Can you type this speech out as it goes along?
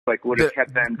like would have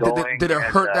kept them going. Did it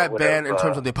hurt that band in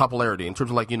terms of their popularity, in terms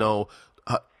of like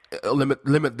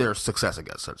limit their success? I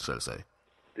guess should I say?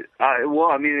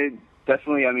 Well, I mean, it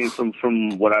definitely. I mean,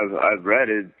 from what I've read,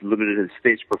 it limited his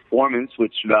stage performance,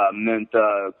 which meant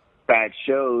bad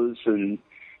shows. And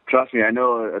trust me, I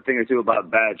know a thing or two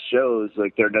about bad shows.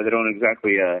 Like they don't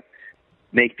exactly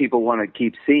make people want to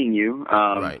keep seeing you.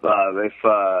 Right.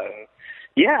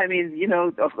 Yeah, I mean, you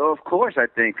know, of course, I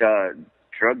think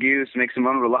drug use makes him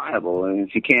unreliable, and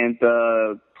if you can't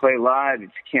play live, if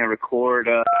you can't record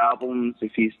albums,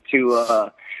 if he's too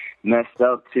messed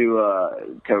up to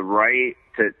write,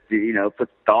 to you know, put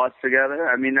thoughts together.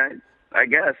 I mean, I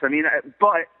guess. I mean,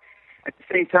 but at the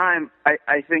same time,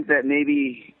 I think that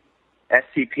maybe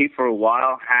STP for a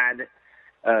while had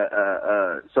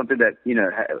something that, you know,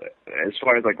 as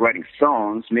far as like writing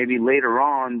songs, maybe later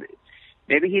on,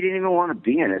 maybe he didn't even want to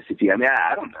be in STP. I mean,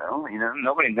 I don't know. You know,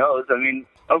 nobody knows. I mean,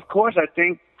 of course, I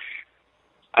think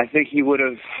he would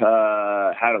have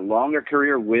had a longer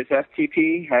career with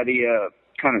FTP had he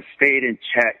kind of stayed in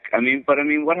check. I mean,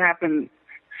 what happened?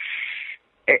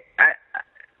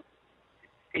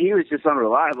 He was just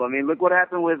unreliable. I mean, look what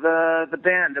happened with the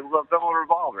band, the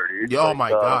Revolver, dude. Oh, my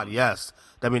God, yes.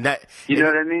 I mean, that... You know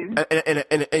what I mean?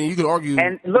 And you could argue...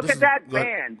 And look at that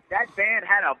band. That band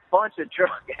had a bunch of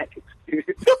drug addicts, dude.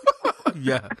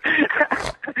 Yeah.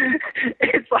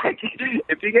 It's like,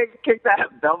 if you get kicked out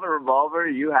of Velvet Revolver,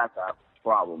 you have to have a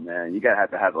problem, man. You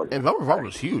gotta have like... And Velvet Revolver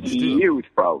was huge, too. Huge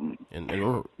problem. And they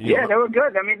were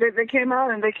good. I mean, they came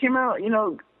out, you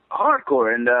know,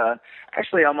 hardcore. And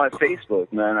actually, on my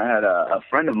Facebook, man, I had a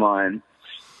friend of mine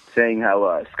saying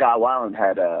how Scott Weiland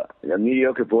had a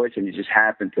mediocre voice, and he just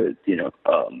happened to, you know,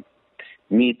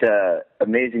 meet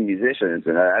amazing musicians.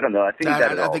 And I don't know. I think he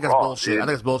got it all I think that's wrong, bullshit. dude. I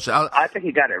think it's bullshit. I think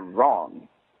he got it wrong.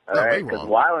 All right, because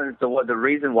Weiland is the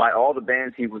reason why all the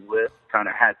bands he was with kind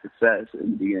of had success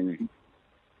in the beginning.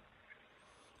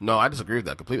 No, I disagree with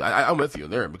that completely. I'm with you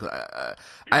there because I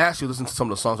actually listened to some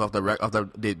of the songs off their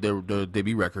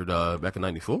debut record back in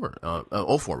 '94,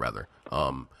 '04 rather.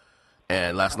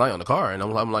 And last night on the car, and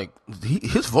I'm like,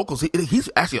 his vocals. He's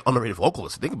actually an underrated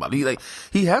vocalist. Think about it.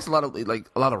 He has a lot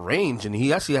of range, and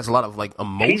he actually has a lot of like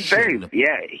emotion.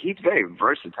 He's very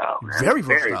versatile. Man. Very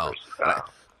versatile.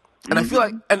 And I feel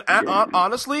like,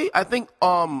 honestly, I think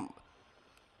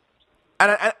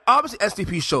And obviously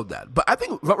SDP showed that, but I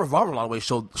think Revolver in a lot of ways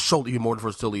showed even more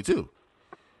versatility too.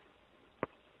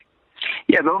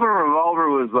 Yeah, Velvet Revolver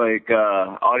was like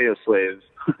Audio Slave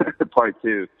Part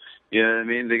 2. You know what I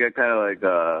mean? They got kind of like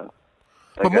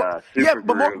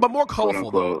but more colorful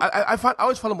though. I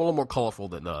always find them a little more colorful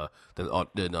than Audio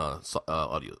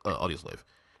Slave.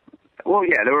 Well,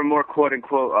 yeah, they were more quote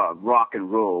unquote rock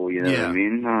and roll. You know what I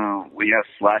mean? When you have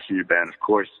Slash in your band, of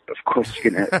course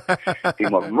you're gonna be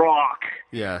more rock.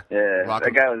 Yeah. Rock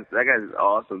that guy's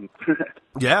awesome.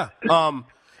 Yeah.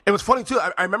 It was funny too.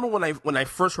 I remember when I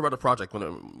first heard about the project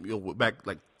back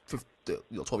like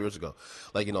 12 years ago,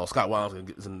 like Scott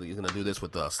Weiland is gonna do this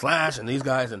with Slash and these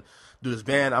guys and do this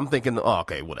band. I'm thinking, oh,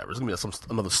 okay, whatever. It's gonna be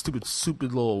another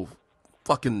stupid little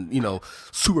fucking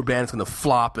super band's gonna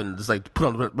flop and just like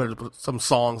put on some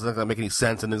songs that don't make any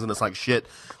sense and it's like shit.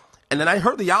 And then I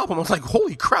heard the album. I was like,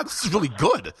 holy crap, this is really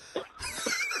good.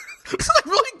 It's like a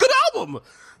really good album.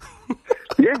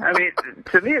 Yeah, I mean,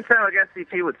 to me, it sounded like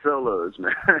SCP with solos,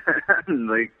 man.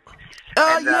 A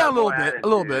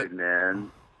little bit,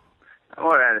 man.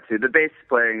 More attitude. The bass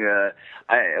playing,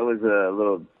 it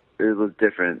was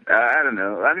different. I don't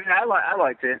know. I mean, I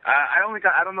liked it. I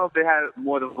don't know if they had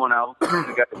more than one album.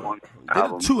 They got the one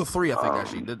album. They did 2 or 3, I think,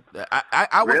 actually.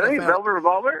 I really? Velvet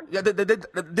Revolver? Yeah, they did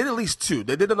at least 2.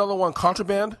 They did another one,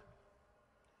 Contraband.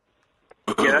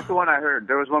 Yeah, that's the one I heard.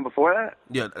 There was one before that?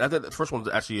 Yeah, the first one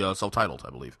was actually self-titled, I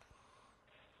believe.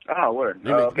 Oh, word.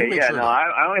 Okay, yeah, no,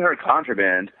 I only heard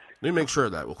Contraband. Let me make sure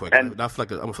of that real quick. I'm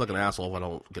like an asshole if I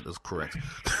don't get this correct.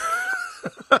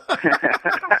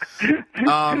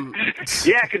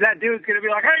 Yeah, because that dude's gonna be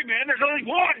like, "Hey, man, there's only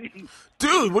one."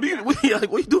 Dude, what are you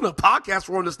doing a podcast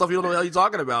for this stuff? You don't know what you're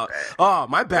talking about. Oh,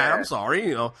 my bad. Yeah. I'm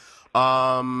sorry.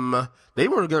 They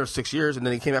were together 6 years, and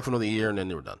then he came back for another year, and then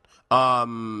they were done.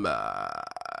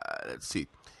 Let's see.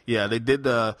 Yeah, they did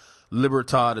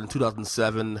Libertad in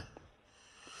 2007.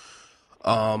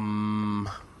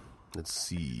 Let's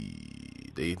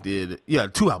see. They did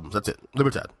 2 albums. That's it.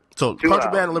 Libertad. So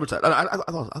Contraband and Libertad. I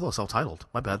thought it was self-titled.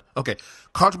 My bad. Okay,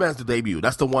 Contraband's the debut.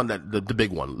 That's the one that the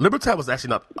big one. Libertad was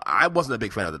actually not. I wasn't a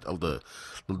big fan of the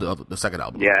second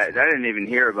album. Yeah, I didn't even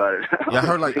hear about it. Yeah, I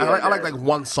heard I like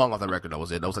one song off that record. That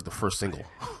was it. That was like the first single.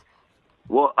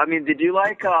 Well, I mean, did you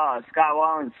like Scott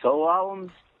Weiland's solo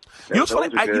albums? You know what's funny?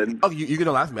 Good. You're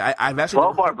gonna laugh at me. I've actually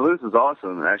 12 Bar Blues is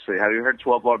awesome. Actually, have you heard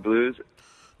 12 Bar Blues?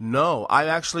 No,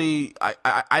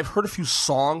 I've heard a few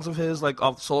songs of his, like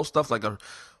of solo stuff, like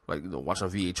watching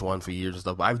on VH1 for years and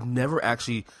stuff. But I've never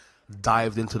actually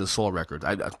dived into the solo records.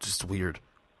 I just weird.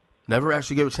 Never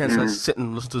actually gave a chance to sit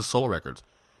and listen to the solo records.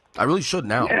 I really should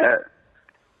now.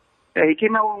 Yeah, he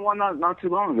came out with one not too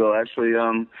long ago. Actually,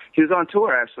 he was on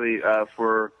tour actually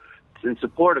in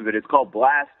support of it. It's called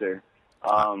Blaster.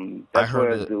 That's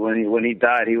when he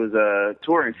died. He was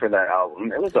touring for that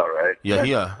album. It was all right. Yeah,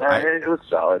 it was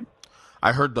solid.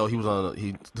 I heard though he was on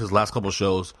his last couple of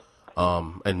shows.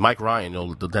 And Mike Ryan,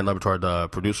 the Dan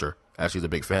Lebatard producer, actually is a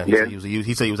big fan.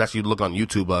 He said he was actually looking on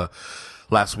YouTube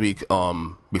last week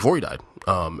before he died,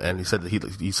 and he said that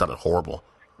he sounded horrible.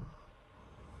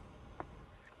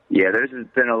 Yeah, there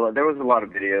was a lot of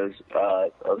videos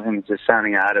of him just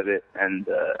sounding out of it and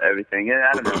everything. And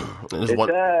I don't know.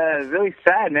 It's really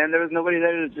sad, man. There was nobody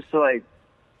there just to like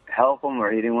help him, or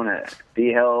he didn't want to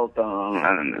be helped.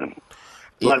 I don't know.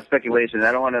 A lot of speculation.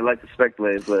 I don't want to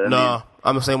speculate, but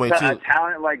I'm the same way too. A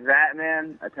talent like that,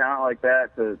 man. A talent like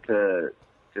that to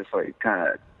just like kind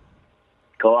of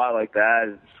go out like that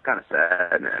is kind of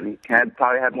sad, man. He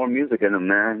probably had more music in him,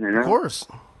 man. You know? Of course.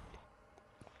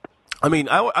 I mean,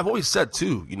 I've always said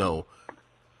too.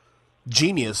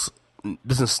 Genius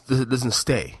doesn't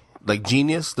stay. Like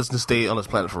genius doesn't stay on this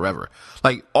planet forever.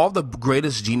 Like all the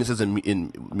greatest geniuses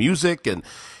in music and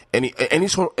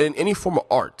any form of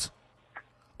art.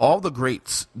 All the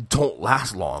greats don't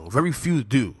last long. Very few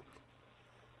do.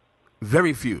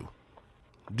 Very few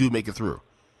do make it through.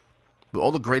 But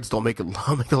all the greats don't make it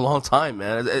a long time,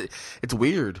 man. It's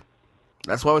weird.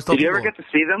 That's why I always tell people. Did you ever get to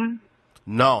see them?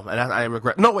 No, and I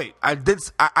regret. No, wait. I did.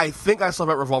 I think I saw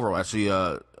that Revolver actually.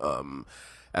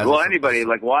 Anybody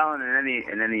like Weiland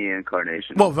in any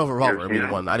incarnation. Well, Revolver would be the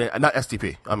one. I didn't. Not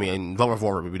STP. I mean,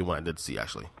 Revolver would be the one I did see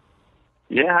actually.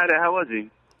 Yeah, how was he?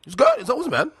 It was good. It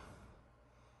wasn't bad.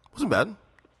 Wasn't bad.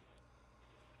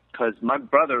 Because my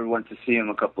brother went to see him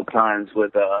a couple of times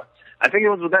with, I think it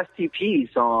was with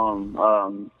STP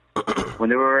song, when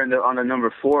they were on the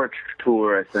number 4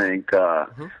 tour, I think.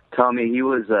 Tommy, he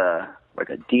was like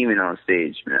a demon on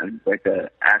stage, man. Like an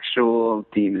actual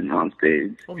demon on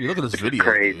stage. Oh, you look at this video.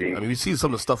 Crazy. Dude. I mean, you see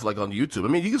some of the stuff like on YouTube. I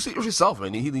mean, you can see it yourself. I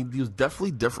mean, he was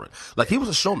definitely different. Like, he was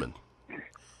a showman.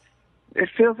 It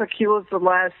feels like he was the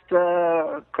last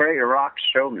great rock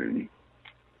showman.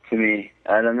 To me,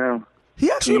 I don't know.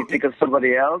 He actually. Can you think of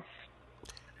somebody else?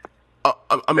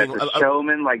 I mean, a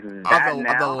showman like that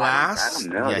now? The last. I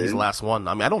don't know. Yeah, dude. he's the last one.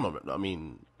 I mean, I don't know. I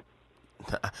mean,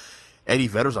 Eddie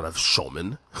Vedder's not a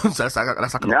showman. that's not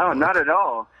gonna No, work. not at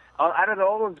all. Out of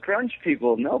all those grunge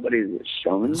people, nobody's a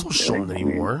showman. He's not showman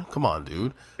anymore. Come on,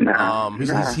 dude. Nah,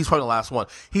 he's probably the last one.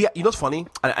 You know what's funny?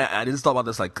 I just thought about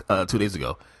this like 2 days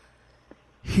ago.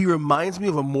 He reminds me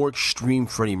of a more extreme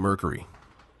Freddie Mercury.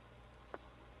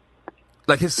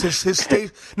 Like his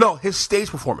stage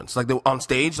performance, like on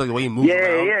stage, like the way he moves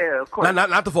around. Yeah, of course.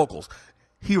 Not the vocals.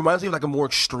 He reminds me of like a more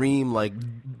extreme, like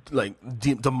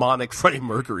demonic Freddie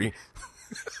Mercury.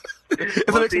 If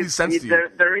that makes any sense to you.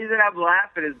 The reason I'm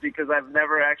laughing is because I've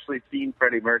never actually seen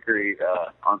Freddie Mercury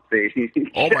on stage.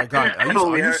 Oh my God,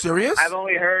 are you serious? I've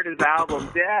only heard his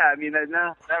albums. Yeah, I mean, no,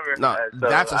 never. No, so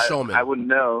that's a showman. I wouldn't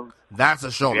know. That's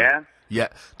a showman. Yeah, yeah,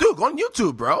 dude, go on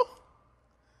YouTube, bro.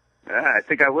 Yeah, I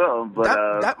think I will,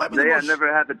 but that might be I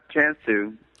never had the chance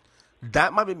to.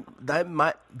 That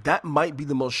might be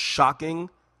the most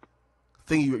shocking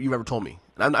thing you've ever told me.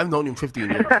 I've known you 15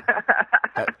 years.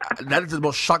 That is the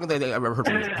most shocking thing I've ever heard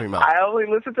from your mouth. I only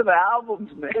listen to the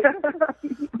albums, man.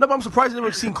 No, but I'm surprised you've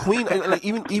never seen Queen. Like,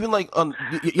 even like on.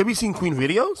 You ever seen Queen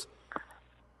videos?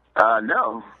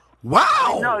 No.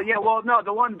 Wow. No, yeah, well, no,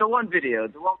 the one video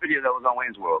that was on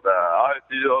Wayne's World. I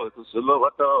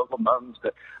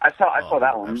saw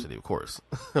that one. Absolutely, of course.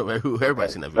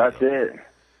 Everybody's seen that video.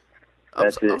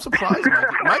 That's it. I'm surprised,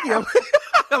 Mikey.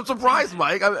 I'm surprised,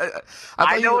 Mike.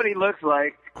 I know what he looks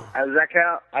like. Does that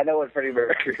count? I know what Freddie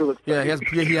Mercury looks like. Yeah,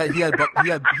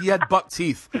 he had buck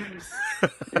teeth.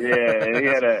 Yeah, he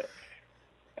had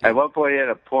at one point he had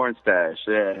a porn stash.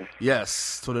 Yeah. Yes,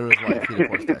 so there was like a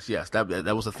porn stash. Yes, that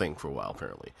was a thing for a while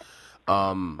apparently.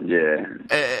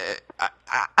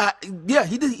 Yeah.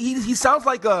 He sounds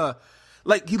like a.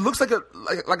 Like he looks like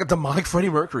a demonic Freddie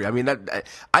Mercury. I mean,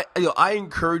 I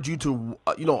encourage you to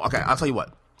Okay, I'll tell you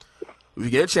what. If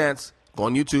you get a chance, go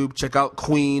on YouTube, check out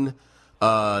Queen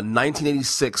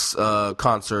 1986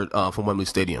 concert from Wembley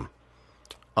Stadium.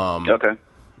 Okay.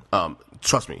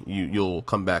 Trust me, you'll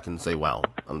come back and say, "Wow,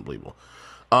 unbelievable."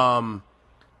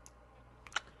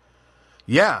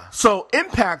 Yeah. So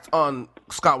impact on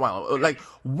Scott Weiland. Like,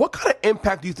 what kind of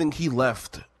impact do you think he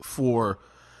left for?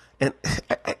 And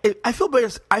I feel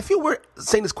weird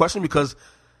saying this question because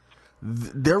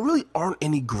there really aren't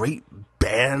any great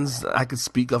bands I could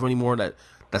speak of anymore that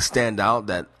stand out.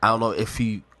 That I don't know if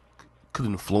he could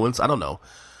influence. I don't know,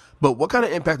 but what kind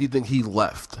of impact do you think he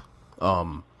left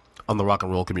on the rock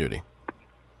and roll community?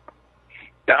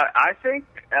 I think,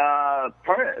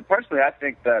 personally, I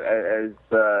think that as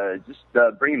just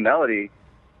bringing melody,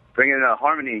 bringing a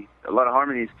lot of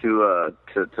harmonies to.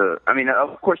 I mean,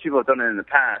 of course, people have done it in the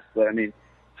past, but I mean,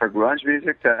 for grunge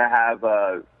music to have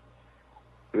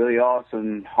really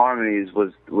awesome harmonies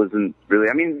wasn't really.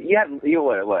 I mean,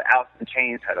 what Alice in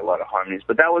Chains had a lot of harmonies,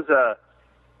 but that was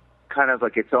kind of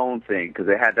like its own thing because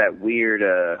they had that weird.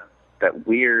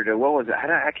 What was it?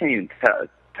 I can't even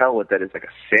tell what that is. Like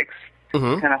a sixth.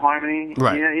 Mm-hmm. Kind of harmony,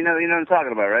 right? You know what I'm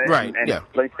talking about, right? Right. And yeah.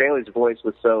 Blake Staley's voice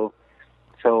was so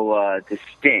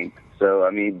distinct. So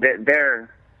I mean, they're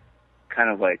kind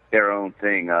of like their own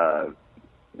thing.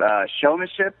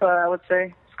 Showmanship, I would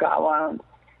say, Scott Weiland,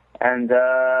 and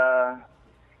I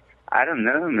don't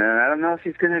know, man. I don't know if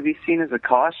he's going to be seen as a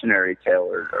cautionary tale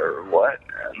or what,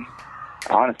 man.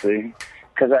 Honestly.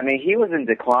 Because, I mean, he was in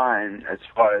decline as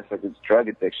far as like his drug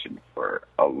addiction for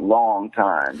a long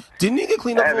time. Didn't he get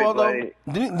cleaned up for a while, though?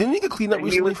 Didn't he get cleaned up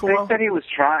recently for a while? They said he was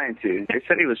trying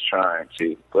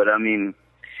to. But, I mean,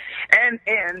 and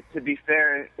to be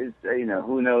fair,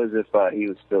 who knows if he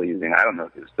was still using. I don't know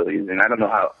if he was still using. I don't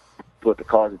know what the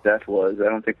cause of death was. I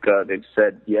don't think they've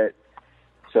said yet.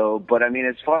 So, but, I mean,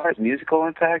 as far as musical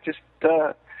impact, just...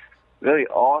 really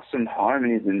awesome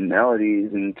harmonies and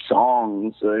melodies and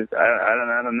songs. I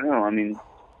don't know. I mean,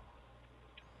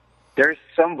 there's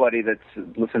somebody that's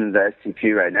listening to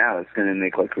STP right now that's going to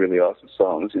make like really awesome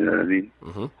songs. You know what I mean?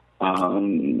 Mm-hmm. I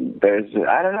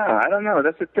don't know.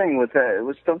 That's the thing with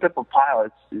Stone Temple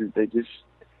Pilots. They just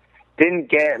didn't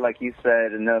get, like you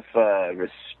said, enough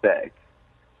respect.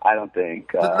 I don't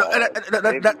think.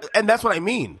 And that's what I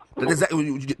mean.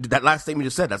 That last statement you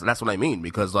just said. That's what I mean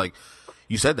because like.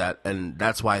 You said that, and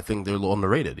that's why I think they're a little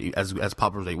underrated, as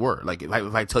popular as they were. Like, if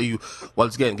I tell you,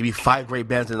 once again, give me 5 great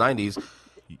bands in the 90s,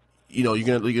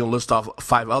 you're gonna list off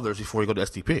 5 others before you go to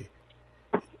STP.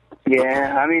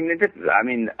 Yeah, I mean,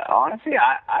 honestly,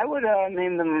 I would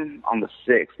name them on the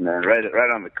 6th, man, right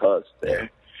on the cusp there.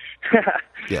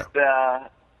 Yeah.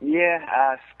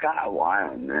 Scott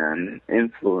Weiland, man,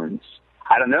 influence.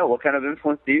 I don't know, what kind of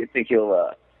influence do you think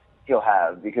he'll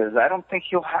have, because I don't think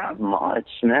he'll have much,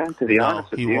 man. To be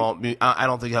honest with you, he won't. I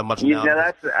don't think he'll have much. Now.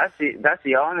 That's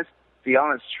the honest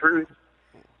truth.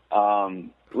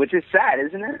 Which is sad,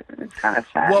 isn't it? It's kind of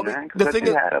sad, man. The thing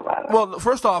is,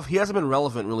 first off, he hasn't been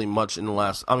relevant really much in the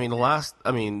last. The last.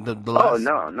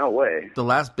 Oh no way. The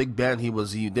last big band he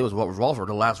did was Revolver.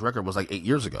 The last record was like 8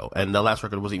 years ago, and the last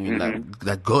record wasn't even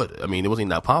that good. I mean, it wasn't even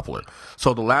that popular.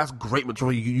 So the last great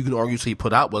material you can argue he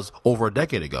put out was over a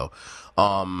decade ago.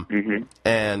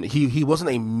 And he wasn't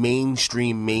a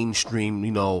mainstream,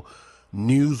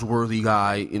 newsworthy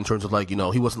guy in terms of like, he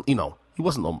wasn't no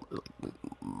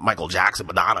Michael Jackson,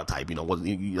 Madonna type, you don't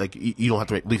have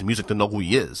to release music to know who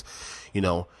he is, you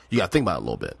got to think about it a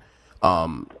little bit.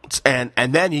 And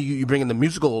then you bring in the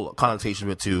musical connotation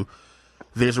of it too.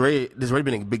 There's already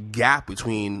been a big gap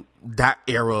between that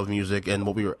era of music and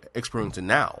what we are experiencing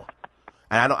now.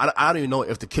 And I don't even know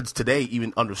if the kids today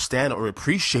even understand or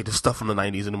appreciate the stuff from the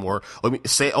 90s anymore, or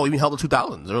even hell, the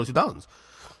 2000s, early 2000s.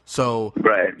 So,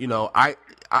 right.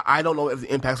 I don't know if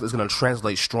the impact is going to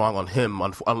translate strong on him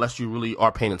unless you really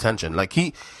are paying attention. Like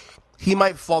he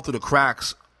might fall through the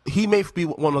cracks. He may be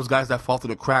one of those guys that fall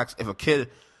through the cracks if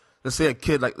let's say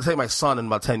my son in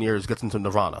about 10 years gets into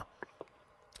Nirvana,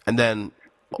 and then.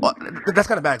 Well, that's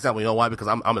kind of a bad example. You know why? Because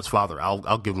I'm his father.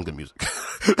 I'll give him good music.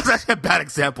 That's actually a bad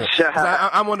example.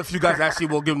 I'm one of the few guys that actually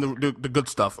will give him the good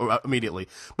stuff immediately.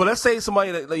 But let's say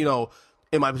somebody that,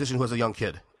 in my position who has a young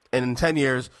kid, and in 10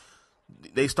 years,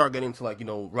 they start getting into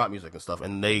rock music and stuff,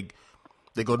 and they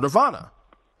go to Nirvana.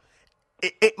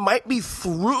 It might be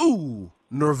through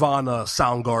Nirvana,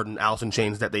 Soundgarden, Alice in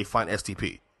Chains that they find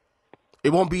STP. It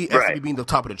won't be STP being the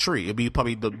top of the tree. It'll be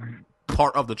probably the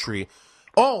part of the tree.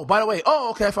 Oh, by the way,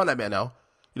 okay, I found that band now.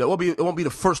 It won't be the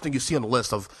first thing you see on the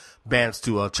list of bands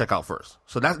to check out first.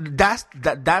 So that's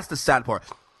the sad part,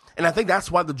 and I think that's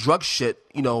why the drug shit,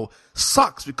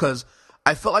 sucks, because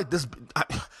I felt like this. I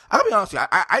gotta be honest with you,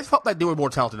 I felt like they were more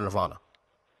talented than Nirvana.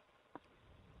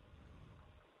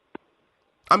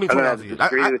 I mean, I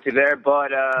agree with you there,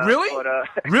 but really,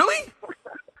 really,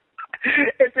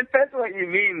 it depends what you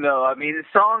mean, though. I mean, the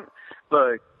song,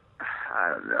 look.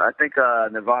 don't know. I think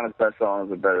Nirvana's best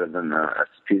songs are better than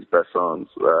SP's best songs,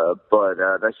 but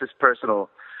that's just personal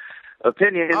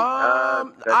opinion.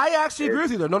 I actually agree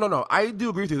with you there. No. I do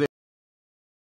agree with you there.